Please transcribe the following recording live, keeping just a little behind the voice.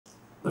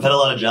I've had a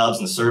lot of jobs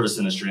in the service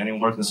industry. Anyone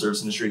work in the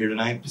service industry here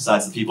tonight,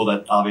 besides the people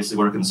that obviously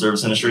work in the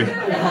service industry?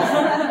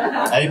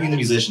 I didn't mean the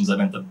musicians, I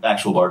meant the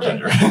actual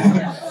bartender.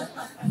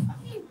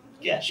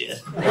 Gotcha.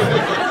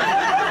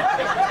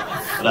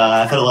 But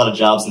I've had a lot of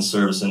jobs in the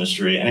service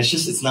industry, and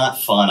it's not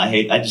fun.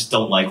 I just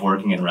don't like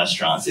working in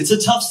restaurants. It's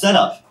a tough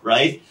setup,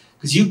 right?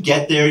 Because you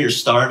get there, you're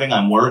starving,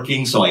 I'm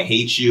working, so I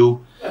hate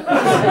you.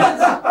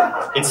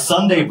 It's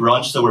Sunday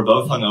brunch, so we're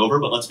both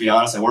hungover, but let's be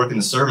honest, I work in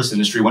the service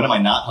industry. When am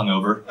I not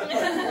hungover?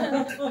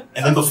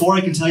 And then before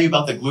I can tell you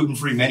about the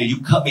gluten-free menu, you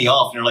cut me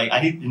off, and you're like,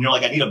 I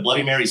need a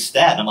Bloody Mary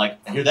stat. And I'm like,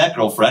 I hear that,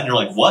 girlfriend. And you're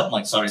like, what? I'm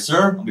like, sorry,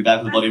 sir, I'll be back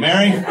with a Bloody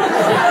Mary.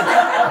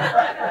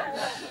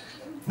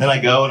 Then I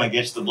go and I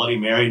get to the Bloody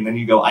Mary, and then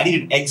you go, I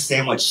need an egg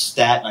sandwich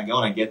stat, and I go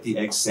and I get the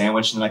egg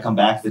sandwich, and then I come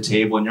back to the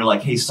table, and you're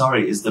like, hey,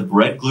 sorry, is the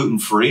bread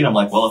gluten-free? And I'm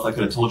like, well, if I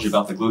could have told you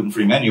about the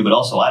gluten-free menu, but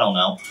also I don't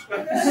know.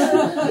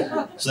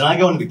 So then I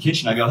go into the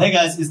kitchen, I go, hey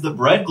guys, is the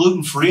bread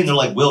gluten-free? And they're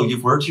like, Will,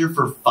 you've worked here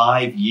for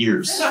 5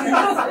 years. When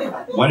are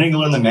you going to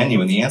learn the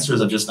menu? And the answer is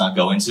I'm just not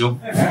going to.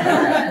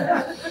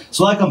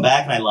 So I come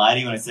back and I lie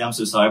to you and I say, I'm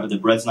so sorry, but the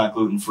bread's not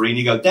gluten-free. And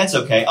you go, that's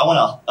okay. I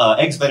want a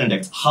eggs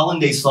Benedict,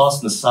 hollandaise sauce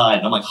on the side.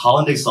 And I'm like,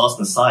 hollandaise sauce on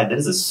the side? That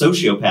is a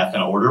sociopath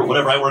kind of order.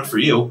 Whatever, I work for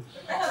you.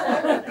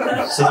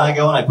 So then I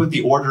go and I put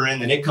the order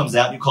in, and it comes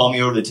out, and you call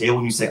me over to the table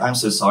and you say, I'm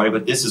so sorry,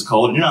 but this is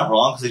cold. And you're not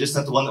wrong, because I just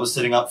sent the one that was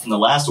sitting up from the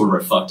last order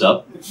I fucked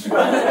up.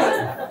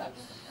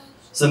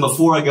 So then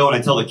before I go and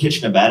I tell the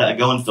kitchen about it, I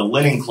go into the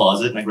linen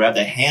closet and I grab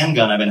the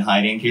handgun I've been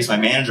hiding in case my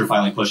manager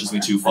finally pushes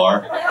me too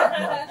far.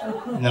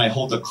 And then I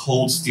hold the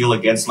cold steel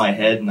against my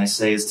head and I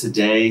say, is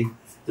today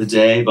the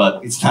day?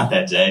 But it's not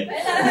that day.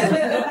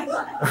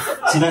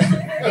 So then,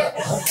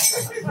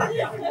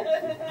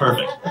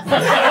 perfect.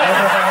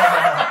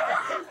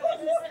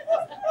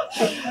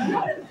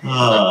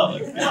 Oh,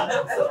 my God.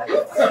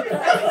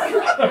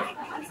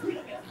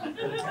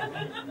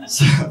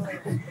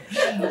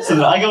 So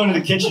then I go into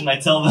the kitchen and I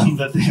tell them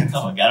that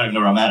oh my God, I don't even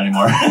know where I'm at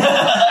anymore.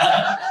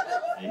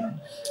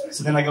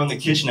 So then I go in the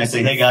kitchen and I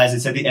say, hey guys, it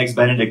said the eggs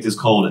Benedict is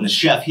cold. And the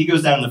chef, he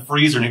goes down in the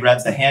freezer and he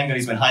grabs the handgun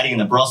he's been hiding in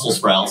the Brussels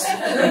sprouts.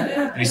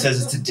 And he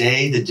says, is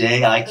today the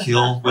day I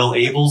kill Will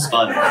Abeles?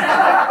 But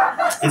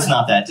it's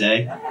not that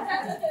day.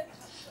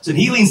 So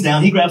he leans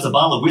down, he grabs a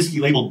bottle of whiskey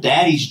labeled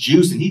Daddy's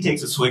Juice, and he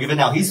takes a swig of it.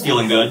 Now he's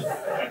feeling good.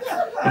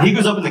 And he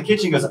goes up in the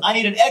kitchen and goes, I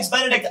need an eggs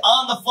Benedict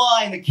on the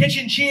fly. In the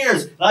kitchen,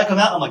 cheers. And I come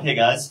out and I'm like, hey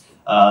guys,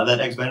 that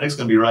eggs Benedict's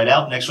going to be right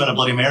out. Next round of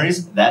Bloody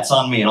Marys, that's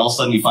on me. And all of a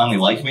sudden you finally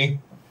like me.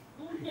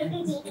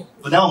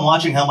 But now I'm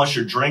watching how much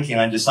you're drinking,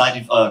 and I decide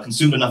you've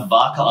consumed enough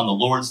vodka on the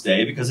Lord's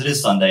Day, because it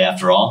is Sunday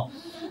after all.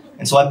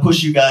 And so I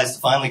push you guys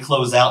to finally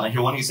close out, and I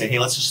hear one of you say, hey,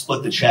 let's just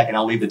split the check and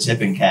I'll leave the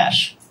tip in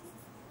cash.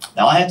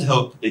 Now I have to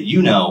hope that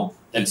you know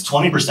that it's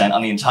 20%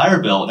 on the entire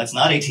bill, and that's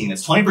not 18.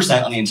 It's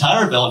 20% on the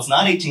entire bill. It's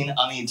not 18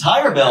 on the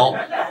entire bill.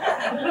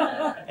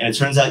 And it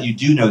turns out you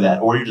do know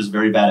that, or you're just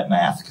very bad at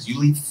math, because you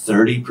leave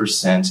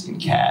 30% in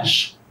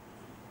cash.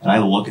 And I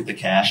look at the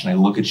cash, and I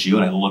look at you,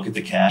 and I look at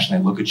the cash, and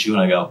I look at you,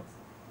 and I go,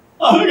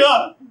 oh my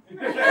God.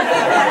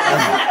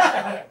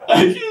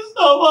 Thank you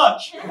so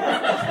much.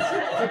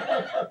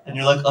 And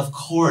you're like, of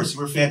course, you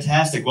were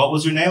fantastic. What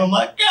was your name? I'm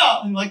like,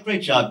 yeah. And you're like,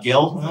 great job,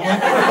 Gil. And I'm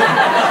like,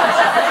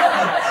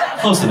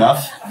 close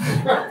enough.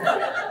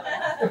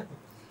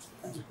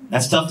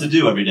 That's tough to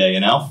do every day, you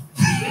know?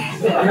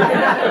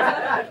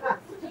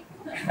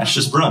 That's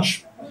just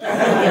brunch.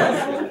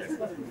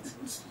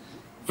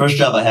 First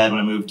job I had when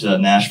I moved to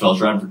Nashville, I was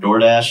driving for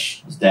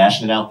DoorDash. I was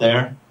dashing it out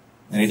there.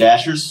 Any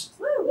dashers?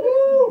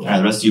 All right,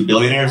 the rest of you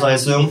billionaires, I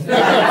assume? But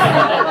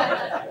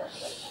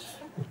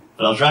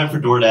I was driving for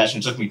DoorDash,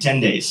 and it took me 10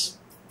 days.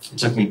 It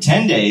took me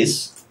 10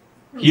 days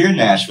here in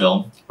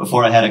Nashville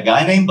before I had a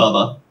guy named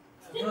Bubba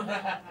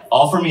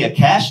offer me a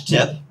cash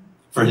tip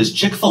for his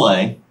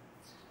Chick-fil-A,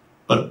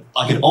 but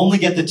I could only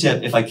get the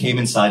tip if I came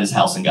inside his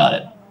house and got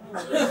it.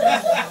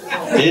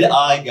 Did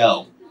I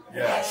go?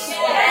 Yes.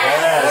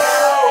 Yes.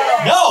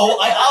 No,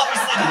 I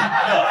obviously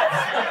didn't go.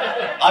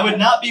 I would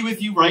not be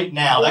with you right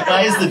now. That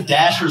guy is the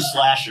Dasher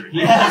Slasher.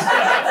 He has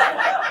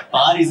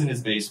bodies in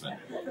his basement.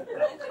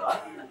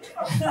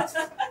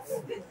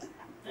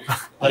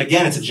 But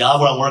again, it's a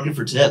job where I'm working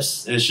for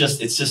tips. And it's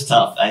just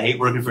tough. I hate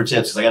working for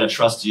tips because I got to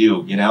trust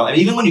you, you know? And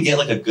even when you get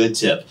like a good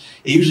tip,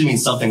 it usually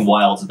means something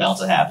wild's about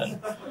to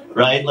happen,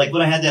 right? Like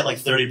when I had that like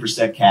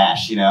 30%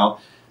 cash, you know?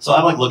 So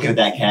I'm like looking at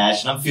that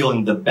cash and I'm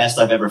feeling the best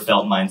I've ever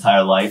felt in my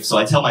entire life. So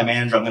I tell my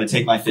manager I'm going to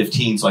take my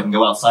 15 so I can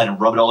go outside and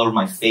rub it all over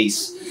my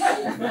face.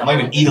 I might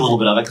even eat a little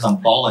bit of it because I'm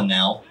balling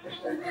now.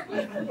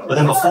 But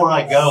then before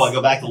I go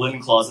back to the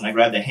linen closet and I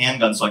grab the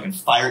handgun so I can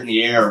fire it in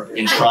the air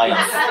in triumph.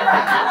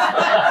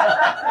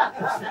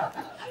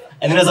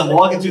 And then as I'm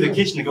walking through the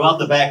kitchen to go out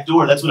the back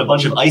door, that's when a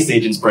bunch of ICE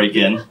agents break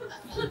in.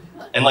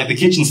 And like the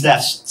kitchen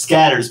staff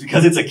scatters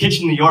because it's a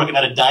kitchen in New York and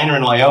not a diner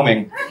in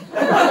Wyoming.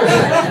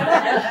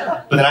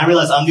 But then I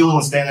realize I'm the only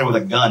one standing there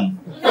with a gun.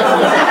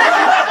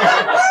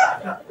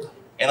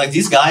 And like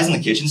these guys in the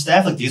kitchen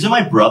staff, like these are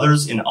my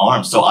brothers in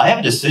arms. So I have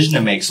a decision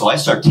to make. So I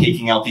start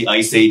taking out the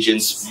ICE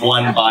agents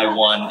one by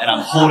one, and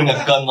I'm holding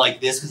a gun like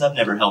this because I've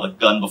never held a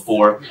gun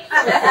before.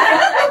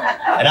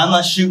 And I'm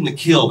not shooting to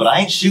kill, but I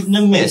ain't shooting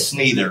to miss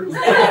neither.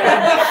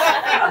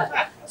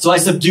 So I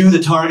subdue the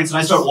targets and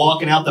I start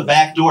walking out the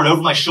back door, and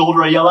over my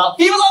shoulder I yell out,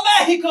 "Viva la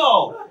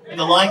Mexico!" And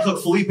the line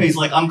cook Felipe's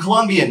like, "I'm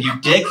Colombian, you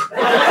dick."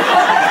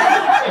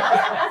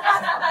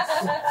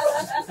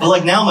 But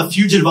like now I'm a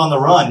fugitive on the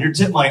run. Your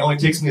tip money only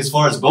takes me as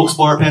far as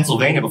Wilkes-Barre,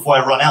 Pennsylvania before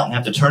I run out and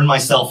have to turn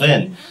myself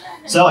in.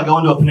 So I go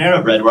into a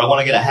Panera Bread where I want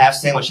to get a half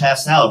sandwich, half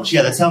salad. Which,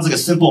 yeah, that sounds like a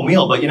simple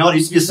meal, but you know what? I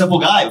used to be a simple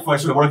guy before I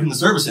started working in the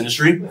service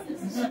industry.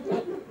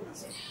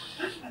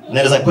 And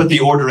then as I put the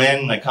order in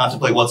and I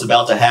contemplate what's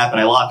about to happen,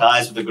 I lock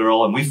eyes with the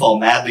girl and we fall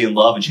madly in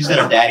love, and she's got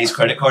her daddy's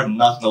credit card and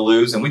nothing to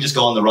lose, and we just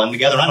go on the run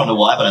together. I don't know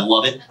why, but I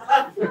love it.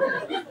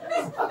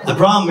 The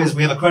problem is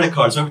we have a credit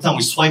card, so every time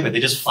we swipe it, they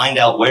just find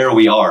out where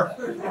we are.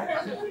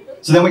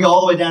 So then we go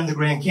all the way down to the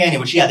Grand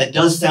Canyon, which, yeah, that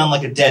does sound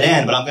like a dead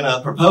end, but I'm going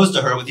to propose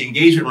to her with the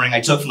engagement ring I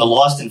took from the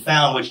Lost and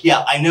Found, which,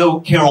 yeah, I know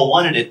Carol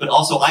wanted it, but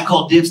also I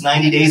called dibs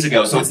 90 days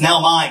ago, so it's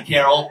now mine,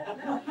 Carol.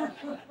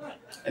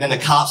 And then the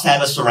cops have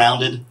us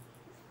surrounded.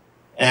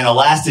 And in a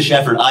last-ditch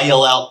effort, I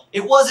yell out,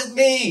 "It wasn't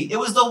me! It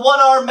was the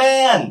one-armed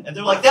man!" And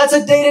they're like, "That's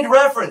a dated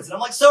reference." And I'm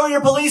like, "So are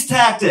your police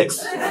tactics!"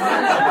 And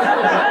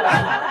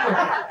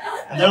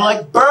they're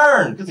like,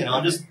 "Burn!" Because, you know,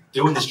 I'm just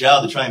doing this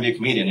job to try and be a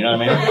comedian, you know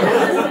what I mean?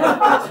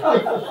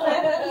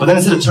 But then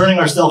instead of turning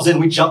ourselves in,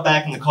 we jump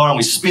back in the car and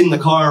we spin the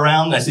car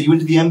around. And I say, "You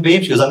into the end,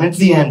 babe?" She goes, "I'm into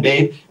the end,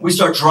 babe." And we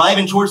start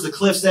driving towards the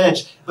cliff's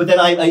edge. But then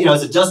you know,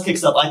 as the dust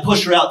kicks up, I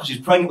push her out because she's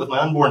pregnant with my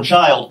unborn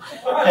child.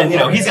 And, you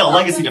know, he's got a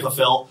legacy to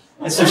fulfill.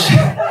 And so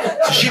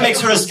she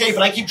makes her escape,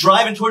 and I keep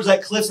driving towards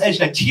that cliff's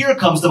edge, and a tear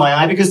comes to my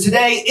eye because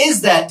today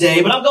is that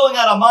day, but I'm going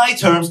out on my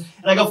terms,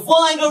 and I go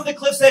flying over the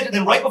cliff's edge, and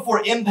then right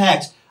before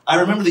impact, I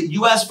remember that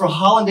you asked for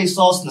hollandaise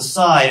sauce on the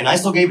side, and I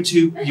still gave it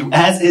to you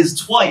as is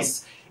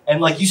twice,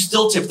 and like you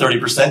still tip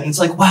 30%, and it's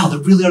like, wow, there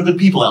really are good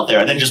people out there,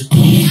 and then just...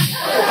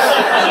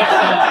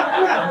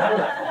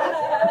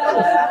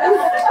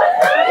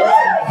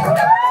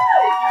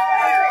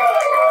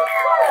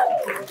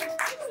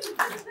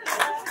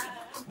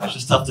 It's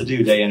just tough to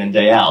do day in and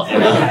day out, you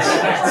know?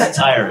 It's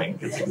tiring,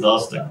 it's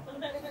exhausting.